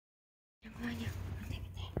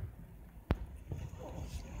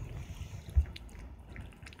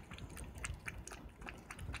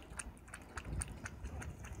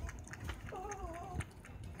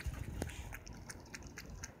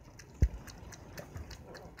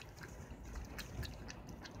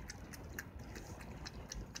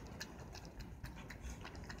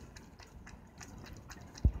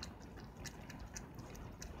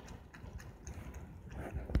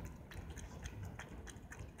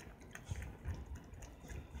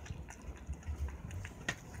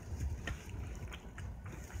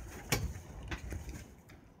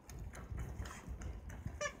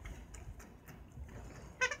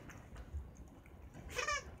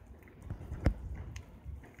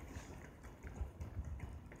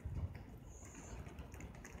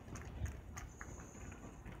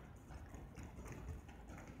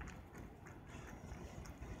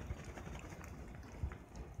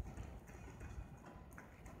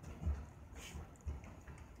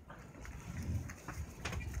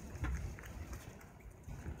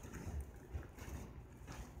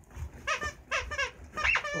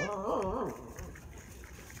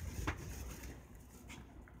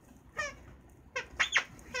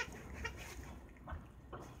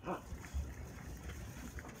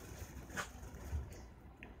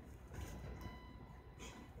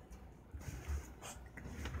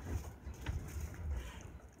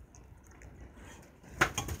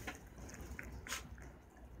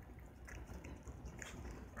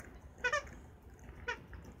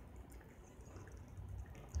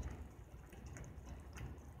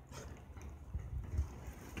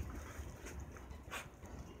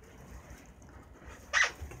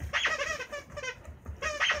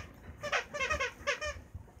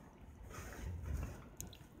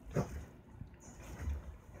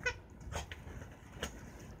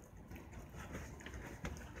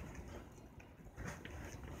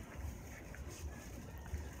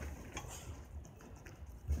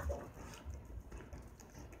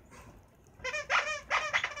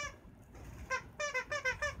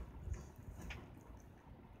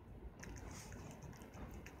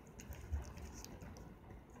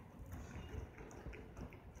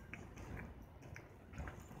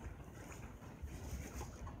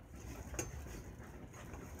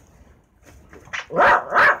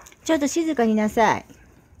ちょっと静かになさい。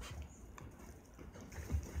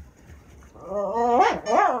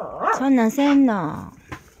そんなんせんの。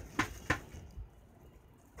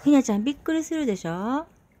ひなちゃんびっくりするでしょ。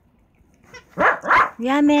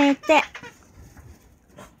やめて。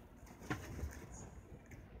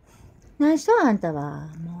何しとんあんたは。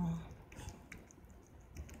もう。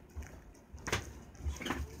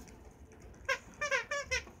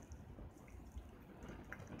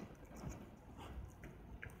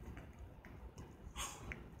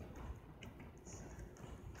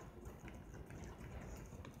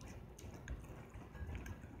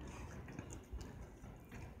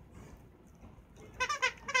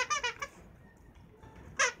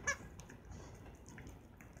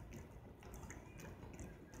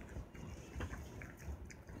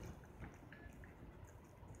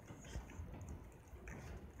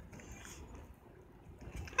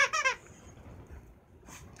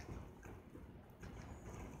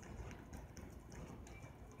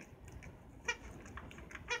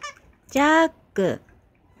ジャック、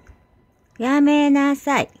やめな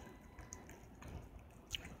さい。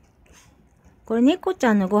これ猫ち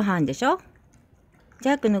ゃんのご飯でしょ。ジ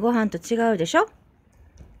ャックのご飯と違うでしょ。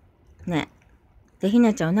ねえ。で、ひ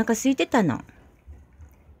なちゃんお腹空いてたの。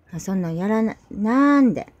そんなんやらな、な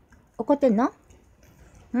んで怒ってんの？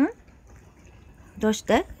どうし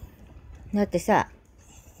て？だってさ、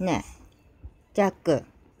ねえ、ジャック、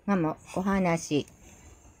ママ、お話。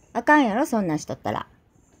あかんやろ、そんなんしとったら。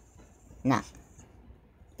な、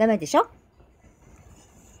ダメでしょ？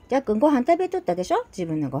ジャックご飯食べとったでしょ？自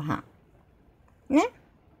分のご飯。ね？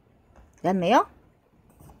ダメよ。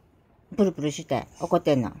プルプルして怒っ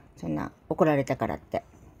てんの。そんな怒られたからって。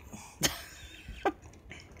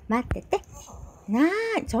待ってて。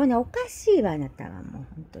そんなおかしいわ、あなたはもう本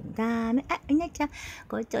当にダメ。あ、ひなちゃん、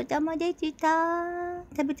ごちそうさまでした。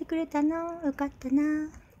食べてくれたの？よかったな。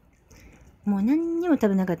もう何にも食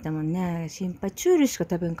べなかったもんね。心配。チュールしか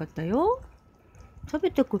食べんかったよ。食べ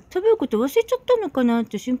ること忘れちゃったのかなっ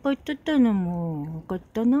て心配しちゃったのも。よかっ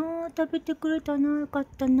たな。食べてくれたな。よかっ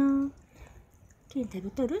たな。食べ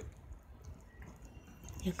とる？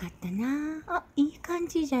よかったな。あ、いい感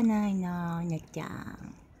じじゃないの、ひなちゃ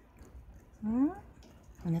ん。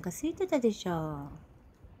お腹空いてたでしょ。よ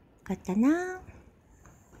かったな。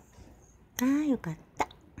よかった。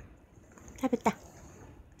食べた。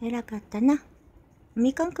偉かったな。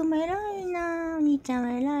みかんくんも偉いな。お兄ちゃん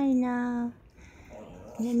は偉いな。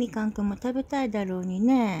ね、みかんくんも食べたいだろうに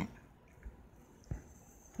ね。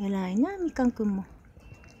偉いな、みかんくんも。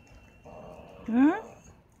偉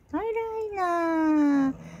い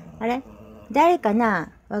な。あれ誰か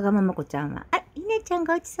な、わがままこちゃんは。あ、ひなちゃん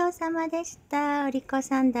ごちそうさまでした。お利口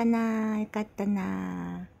さんだな。よかった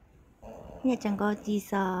な。ひなちゃんごち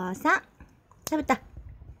そうさん。食べた。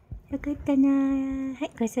よかったな。は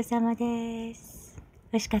い、ごちそうさまです。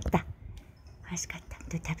美味しかった。美味しかった。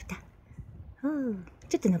どう食べた？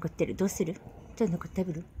ちょっと残ってる。どうする？ちょっと残って食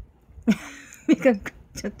べる？みかんくん、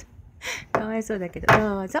ちょっと、かわいそうだけど、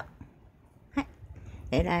どうぞ。はい。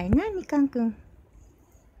偉いな、みかんくん。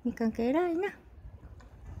みかんくん偉いな。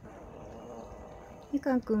み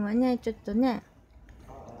かんくんはね、ちょっとね、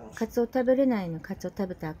カツオ食べれないの。カツオ食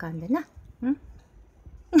べたらあかんでな。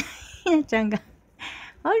ひなちゃんが、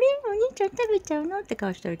あれお兄ちゃん食べちゃうのって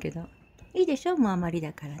顔してるけど。いいでしょ、もうあまり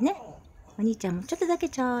だからね。お兄ちゃんもちょっとだけ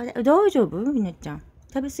ちょうだい。大丈夫？ひなちゃん。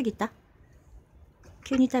食べ過ぎた？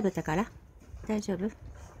急に食べたから？大丈夫？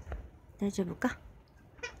大丈夫か？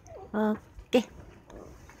オッケー。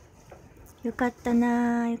よかった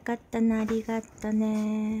な。よかったな。ありがと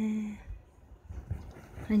ね。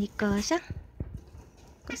お利口さん。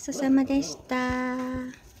ごちそうさまでした。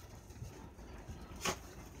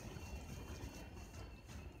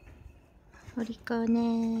お利口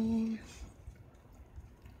ね。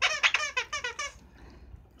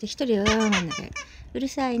で、一人は我慢なんだけど。うる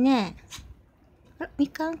さいね。あら、み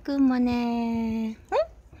かんくんもね。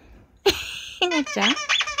ひなちゃん？ひ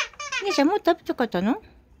なちゃんもう食べたかったの？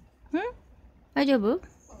大丈夫？よ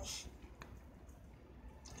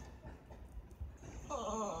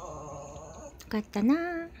かったな。は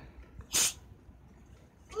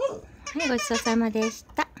い、ごちそうさまでし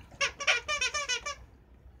た。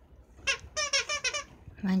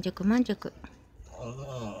満足満足。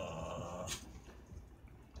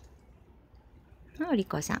お利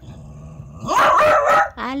口さん。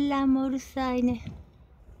あら、もううるさいね。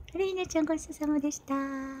あれ、ひなちゃんごちそうさまでした。